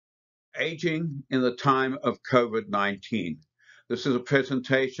Aging in the Time of COVID-19. This is a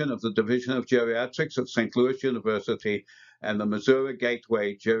presentation of the Division of Geriatrics at St. Louis University and the Missouri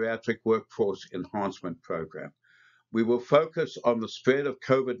Gateway Geriatric Workforce Enhancement Program. We will focus on the spread of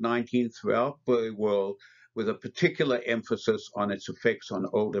COVID-19 throughout the world with a particular emphasis on its effects on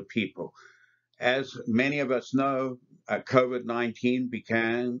older people. As many of us know, COVID-19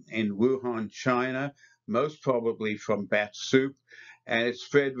 began in Wuhan, China, most probably from bat soup, and it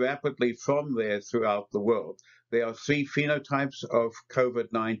spread rapidly from there throughout the world. There are three phenotypes of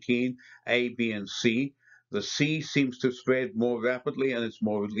COVID-19, A, B, and C. The C seems to spread more rapidly and is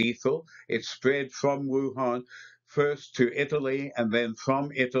more lethal. It spread from Wuhan first to Italy, and then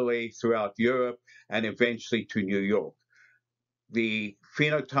from Italy throughout Europe, and eventually to New York. The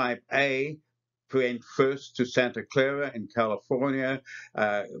phenotype A went first to Santa Clara in California,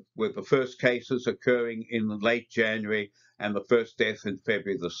 with the first cases occurring in late January and the first death in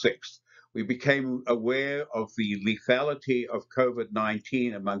February the 6th. We became aware of the lethality of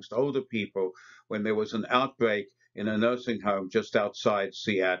COVID-19 amongst older people when there was an outbreak in a nursing home just outside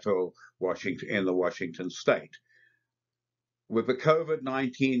Seattle, Washington, in the Washington state. With the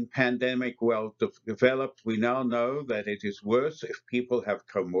COVID-19 pandemic well developed, we now know that it is worse if people have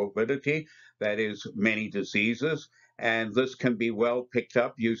comorbidity, that is, many diseases, and this can be well picked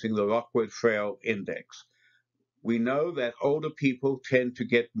up using the Rockwood-Frail Index. We know that older people tend to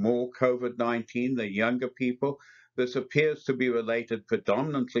get more COVID-19 than younger people. This appears to be related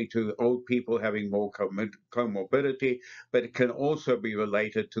predominantly to old people having more comorbidity, but it can also be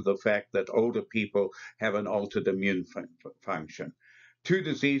related to the fact that older people have an altered immune function. Two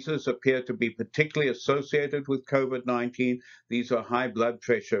diseases appear to be particularly associated with COVID-19. These are high blood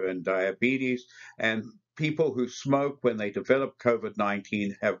pressure and diabetes, and people who smoke when they develop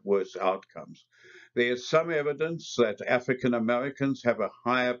COVID-19 have worse outcomes. There is some evidence that African Americans have a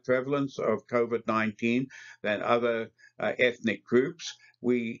higher prevalence of COVID-19 than other ethnic groups.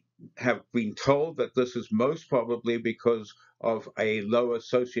 We have been told that this is most probably because of a lower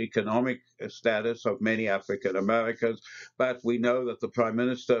socioeconomic status of many African Americans, but we know that the Prime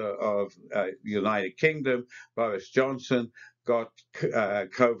Minister of the United Kingdom, Boris Johnson, got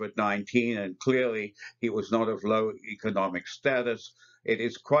COVID-19, and clearly he was not of low economic status. It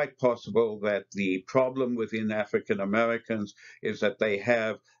is quite possible that the problem within African Americans is that they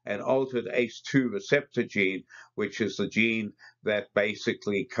have an altered ACE2 receptor gene, which is the gene that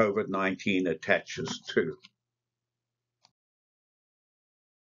basically COVID-19 attaches to.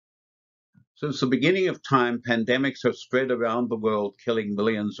 Since the beginning of time, pandemics have spread around the world, killing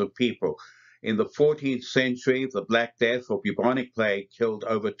millions of people. In the 14th century, the Black Death or bubonic plague killed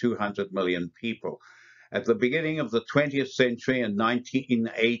over 200 million people. At the beginning of the 20th century in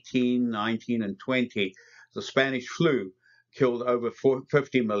 1918, 19, and 20, the Spanish flu killed over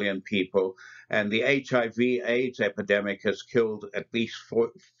 50 million people, and the HIV/AIDS epidemic has killed at least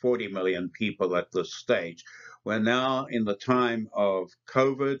 40 million people at this stage. We're now in the time of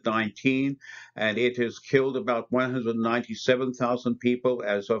COVID-19, and it has killed about 197,000 people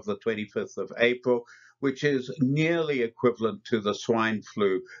as of the 25th of April, which is nearly equivalent to the swine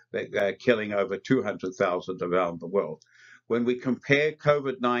flu, killing over 200,000 around the world. When we compare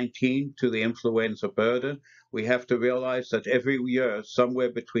COVID-19 to the influenza burden, we have to realize that every year, somewhere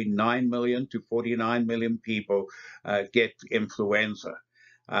between 9 million to 49 million people get influenza.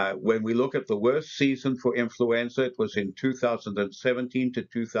 When we look at the worst season for influenza, it was in 2017 to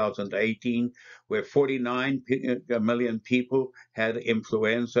 2018, where 49 million people had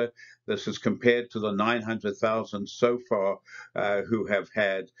influenza. This is compared to the 900,000 so far who have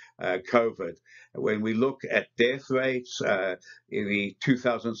had COVID. When we look at death rates, in the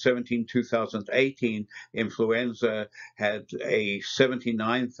 2017-2018, influenza had a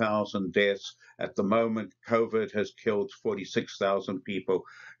 79,000 deaths. At the moment, COVID has killed 46,000 people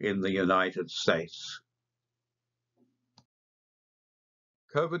in the United States.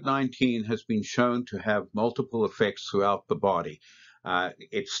 COVID-19 has been shown to have multiple effects throughout the body.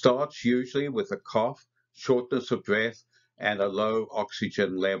 It starts usually with a cough, shortness of breath, and a low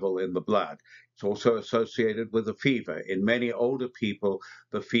oxygen level in the blood. It's also associated with a fever. In many older people,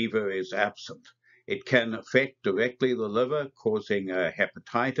 the fever is absent. It can affect directly the liver, causing a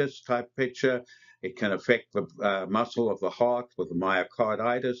hepatitis type picture. It can affect the muscle of the heart with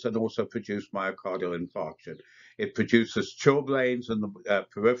myocarditis and also produce myocardial infarction. It produces chilblains in the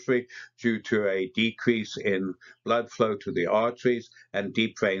periphery due to a decrease in blood flow to the arteries and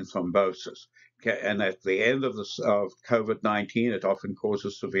deep vein thrombosis. And at the end of COVID-19, it often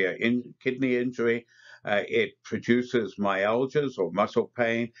causes severe kidney injury. It produces myalgias or muscle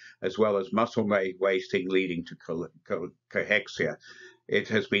pain, as well as muscle wasting leading to cachexia. It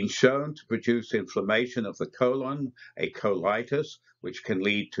has been shown to produce inflammation of the colon, a colitis, which can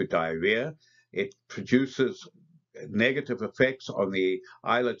lead to diarrhea. It produces negative effects on the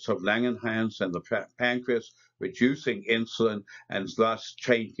islets of Langerhans and the pancreas, reducing insulin and thus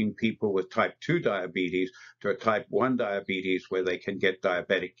changing people with type 2 diabetes to a type 1 diabetes where they can get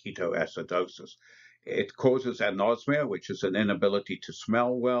diabetic ketoacidosis. It causes anosmia, which is an inability to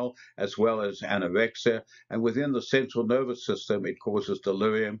smell well as anorexia. And within the central nervous system, it causes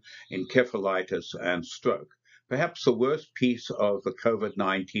delirium, encephalitis, and stroke. Perhaps the worst piece of the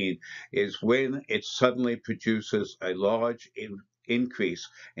COVID-19 is when it suddenly produces a large increase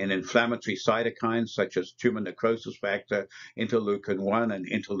in inflammatory cytokines such as tumor necrosis factor, interleukin-1, and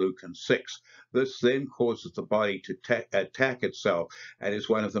interleukin-6. This then causes the body to attack itself and is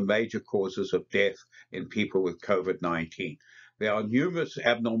one of the major causes of death in people with COVID-19. There are numerous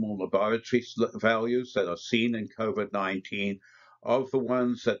abnormal laboratory values that are seen in COVID-19. Of the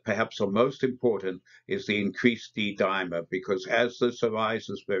ones that perhaps are most important is the increased D-dimer, because as this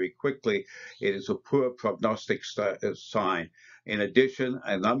arises very quickly, it is a poor prognostic sign. In addition,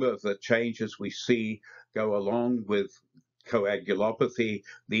 a number of the changes we see go along with coagulopathy,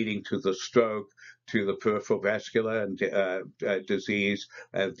 leading to the stroke, to the peripheral vascular disease,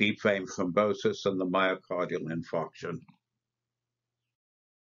 deep vein thrombosis, and the myocardial infarction.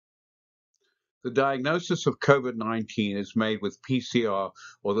 The diagnosis of COVID-19 is made with PCR,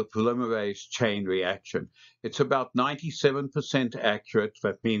 or the polymerase chain reaction. It's about 97% accurate.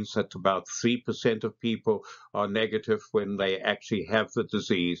 That means that about 3% of people are negative when they actually have the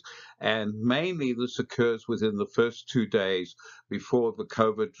disease. And mainly this occurs within the first 2 days before the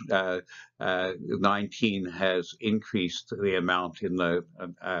COVID-19 has increased the amount in the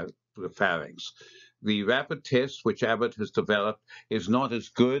pharynx. The rapid test, which Abbott has developed, is not as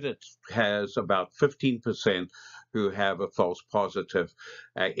good. It has about 15% who have a false positive.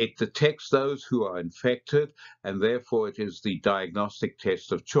 It detects those who are infected, and therefore it is the diagnostic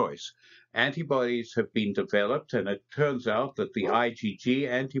test of choice. Antibodies have been developed, and it turns out that the IgG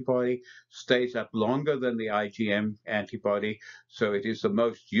antibody stays up longer than the IgM antibody, so it is the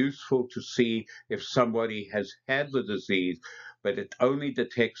most useful to see if somebody has had the disease, but it only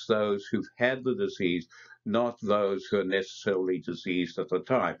detects those who've had the disease, not those who are necessarily diseased at the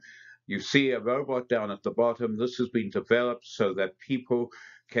time. You see a robot down at the bottom. This has been developed so that people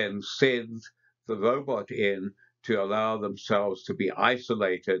can send the robot in to allow themselves to be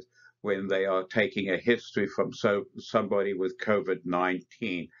isolated when they are taking a history from somebody with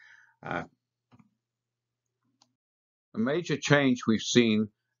COVID-19. A major change we've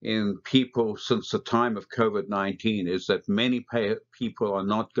seen in people since the time of COVID-19 is that many people are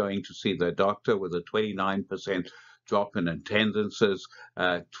not going to see their doctor, with a 29% drop in attendances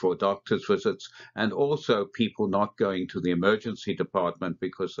for doctor's visits, and also people not going to the emergency department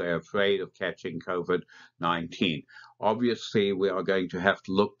because they're afraid of catching COVID-19. Obviously, we are going to have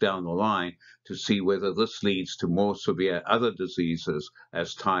to look down the line to see whether this leads to more severe other diseases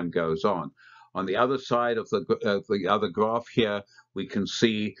as time goes on. On the other side of the other graph here, we can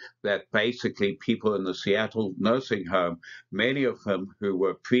see that basically people in the Seattle nursing home, many of them who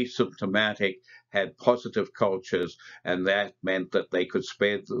were pre-symptomatic, had positive cultures, and that meant that they could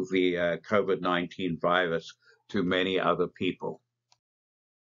spread the COVID-19 virus to many other people.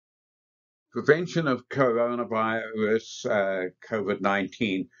 Prevention of coronavirus,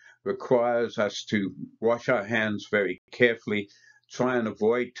 COVID-19, requires us to wash our hands very carefully, try and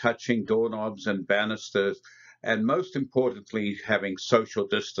avoid touching doorknobs and banisters, and most importantly, having social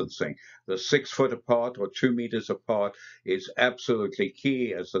distancing. The 6 foot apart or 2 meters apart is absolutely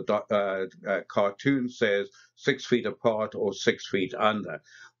key. As the cartoon says, 6 feet apart or 6 feet under.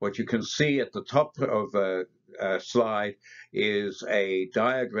 What you can see at the top of the slide is a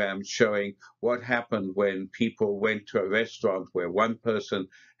diagram showing what happened when people went to a restaurant where one person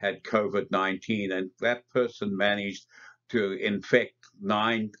had COVID-19, and that person managed to infect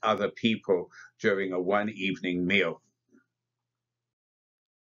 9 other people during a one-evening meal.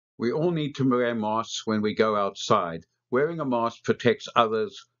 We all need to wear masks when we go outside. Wearing a mask protects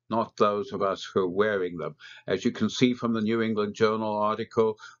others, not those of us who are wearing them. As you can see from the New England Journal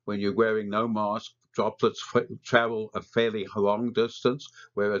article, when you're wearing no mask, droplets travel a fairly long distance,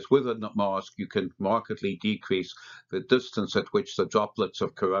 whereas with a mask, you can markedly decrease the distance at which the droplets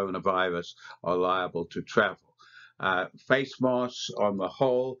of coronavirus are liable to travel. Face masks on the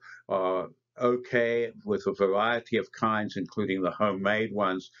whole are okay, with a variety of kinds, including the homemade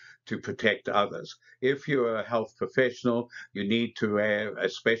ones, to protect others. If you're a health professional, you need to wear a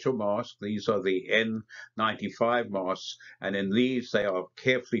special mask. These are the N95 masks, and in these they are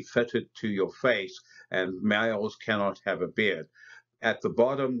carefully fitted to your face, and males cannot have a beard. At the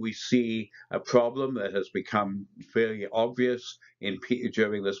bottom, we see a problem that has become fairly obvious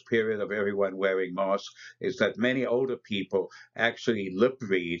during this period of everyone wearing masks, is that many older people actually lip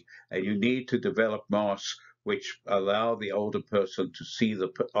read, and you need to develop masks which allow the older person to see the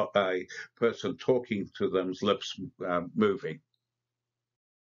person talking to them's lips moving.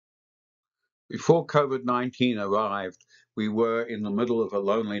 Before COVID-19 arrived, we were in the middle of a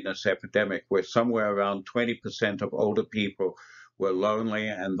loneliness epidemic where somewhere around 20% of older people were lonely,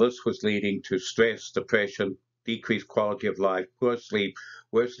 and this was leading to stress, depression, decreased quality of life, poor sleep,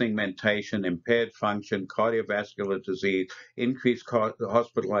 worsening mentation, impaired function, cardiovascular disease, increased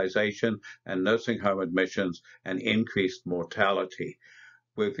hospitalization and nursing home admissions, and increased mortality.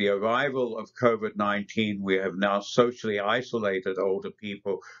 With the arrival of COVID-19, we have now socially isolated older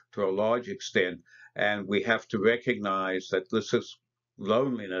people to a large extent, and we have to recognize that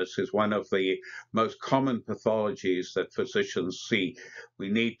loneliness is one of the most common pathologies that physicians see. We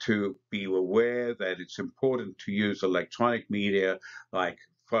need to be aware that it's important to use electronic media like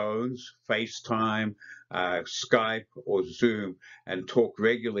phones, FaceTime, Skype, or Zoom, and talk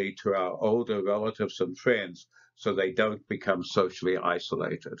regularly to our older relatives and friends so they don't become socially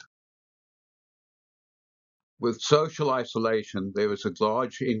isolated. With social isolation, there is a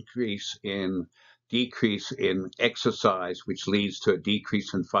large decrease in exercise, which leads to a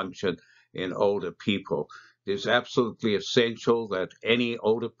decrease in function in older people. It is absolutely essential that any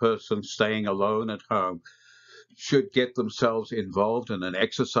older person staying alone at home should get themselves involved in an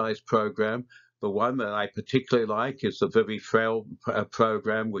exercise program. The one that I particularly like is the Vivi Frail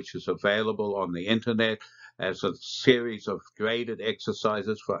program, which is available on the internet as a series of graded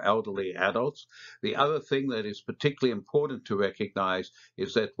exercises for elderly adults. The other thing that is particularly important to recognize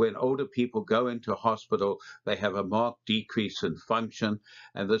is that when older people go into hospital, they have a marked decrease in function,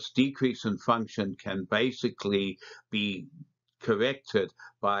 and this decrease in function can basically be corrected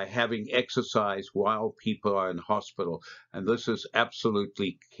by having exercise while people are in hospital. And this is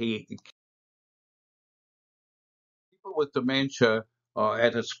absolutely key. People with dementia are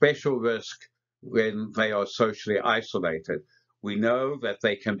at a special risk when they are socially isolated. We know that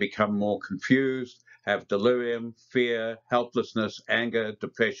they can become more confused, have delirium, fear, helplessness, anger,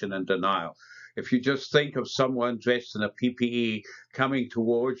 depression, and denial. If you just think of someone dressed in a PPE coming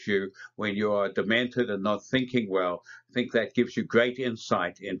towards you when you are demented and not thinking well, I think that gives you great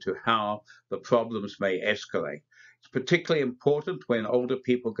insight into how the problems may escalate. It's particularly important when older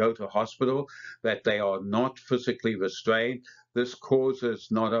people go to hospital that they are not physically restrained. This causes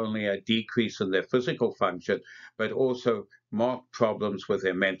not only a decrease in their physical function, but also marked problems with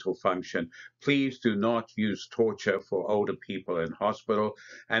their mental function. Please do not use torture for older people in hospital.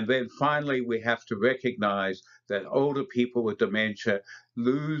 And then finally, we have to recognize that older people with dementia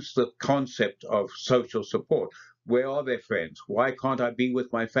lose the concept of social support. Where are their friends? Why can't I be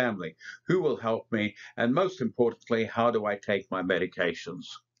with my family? Who will help me? And most importantly, how do I take my medications?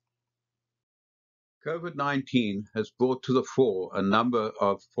 COVID-19 has brought to the fore a number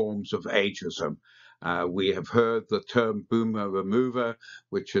of forms of ageism. We have heard the term boomer remover,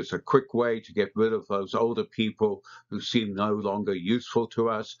 which is a quick way to get rid of those older people who seem no longer useful to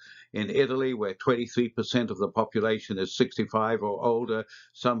us. In Italy, where 23% of the population is 65 or older,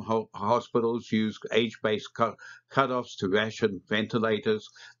 some hospitals use age-based cutoffs to ration ventilators.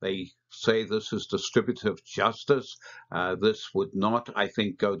 They say this is distributive justice. This would not, I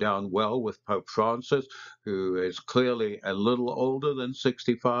think, go down well with Pope Francis, who is clearly a little older than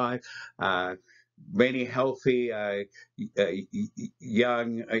 65. Many healthy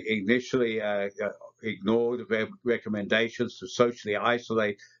young initially ignored recommendations to socially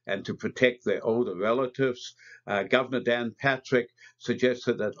isolate and to protect their older relatives. Governor Dan Patrick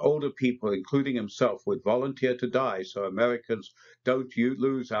suggested that older people, including himself, would volunteer to die so Americans don't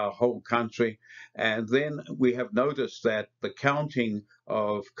lose our whole country. And then we have noticed that the counting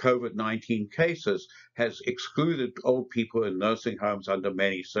of COVID-19 cases has excluded old people in nursing homes under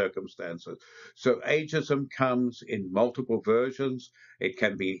many circumstances. So ageism comes in multiple versions. It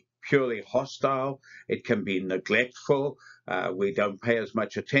can be purely hostile. It can be neglectful. We don't pay as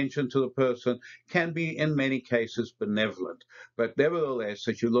much attention to the person. Can be, in many cases, benevolent. But nevertheless,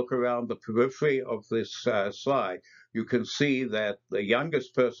 as you look around the periphery of this slide, you can see that the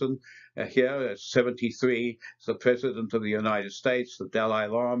youngest person here is 73, is the President of the United States. The Dalai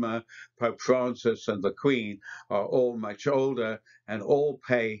Lama, Pope Francis, and the Queen are all much older and all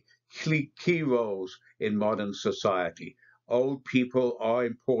play key roles in modern society. Old people are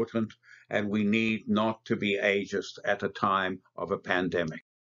important, and we need not to be ageist at a time of a pandemic.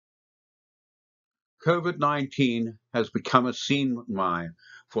 COVID-19 has become a scene mine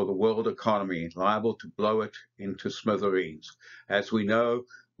for the world economy, liable to blow it into smithereens. As we know,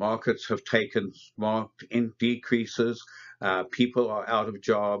 markets have taken marked decreases. People are out of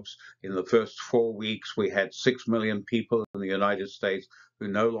jobs. In the first 4 weeks, we had 6 million people in the United States who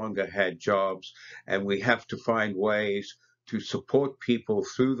no longer had jobs, and we have to find ways to support people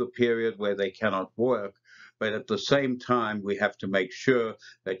through the period where they cannot work. But at the same time, we have to make sure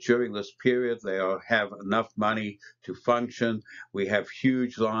that during this period they have enough money to function. We have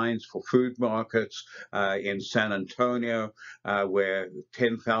huge lines for food markets in San Antonio, where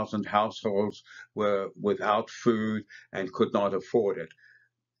 10,000 households were without food and could not afford it.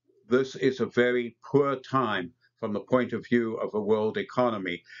 This is a very poor time from the point of view of a world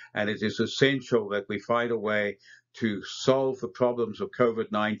economy, and it is essential that we find a way to solve the problems of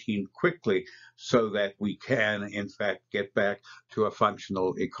COVID-19 quickly so that we can, in fact, get back to a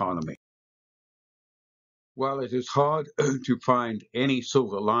functional economy. While it is hard to find any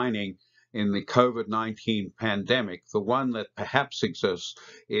silver lining in the COVID-19 pandemic, the one that perhaps exists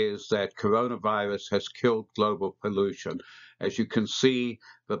is that coronavirus has killed global pollution. As you can see,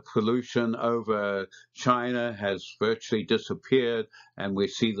 the pollution over China has virtually disappeared, and we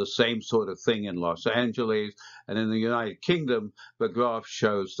see the same sort of thing in Los Angeles. And in the United Kingdom, the graph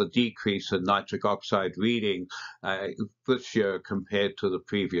shows the decrease in nitric oxide reading this year compared to the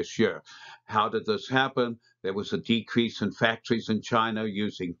previous year. How did this happen? There was a decrease in factories in China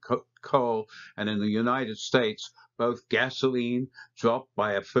using coal, and in the United States, both gasoline dropped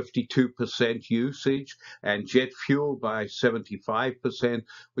by a 52% usage and jet fuel by 75%,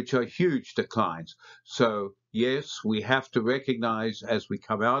 which are huge declines. So yes, we have to recognize as we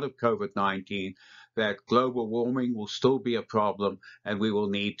come out of COVID-19 that global warming will still be a problem and we will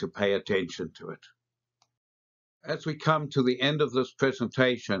need to pay attention to it. As we come to the end of this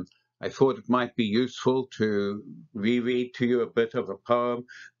presentation, I thought it might be useful to reread to you a bit of a poem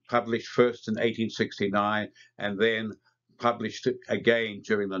published first in 1869 and then published again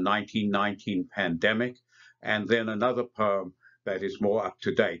during the 1919 pandemic, and then another poem that is more up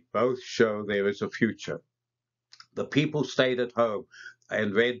to date. Both show there is a future. The people stayed at home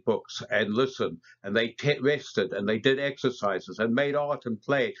and read books and listened, and they rested and they did exercises and made art and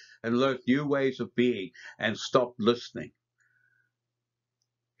played and learned new ways of being and stopped listening.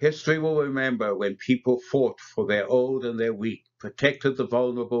 History will remember when people fought for their old and their weak, protected the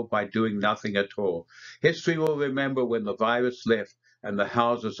vulnerable by doing nothing at all. History will remember when the virus left and the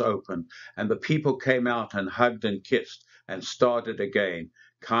houses opened and the people came out and hugged and kissed and started again,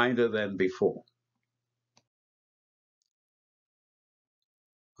 kinder than before.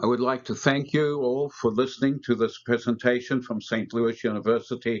 I would like to thank you all for listening to this presentation from St. Louis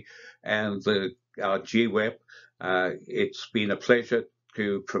University and our GWEP. It's been a pleasure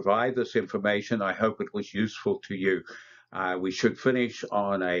to provide this information. I hope it was useful to you. We should finish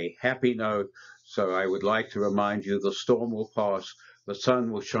on a happy note, so I would like to remind you the storm will pass, the sun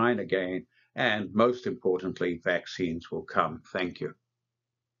will shine again, and most importantly, vaccines will come. Thank you.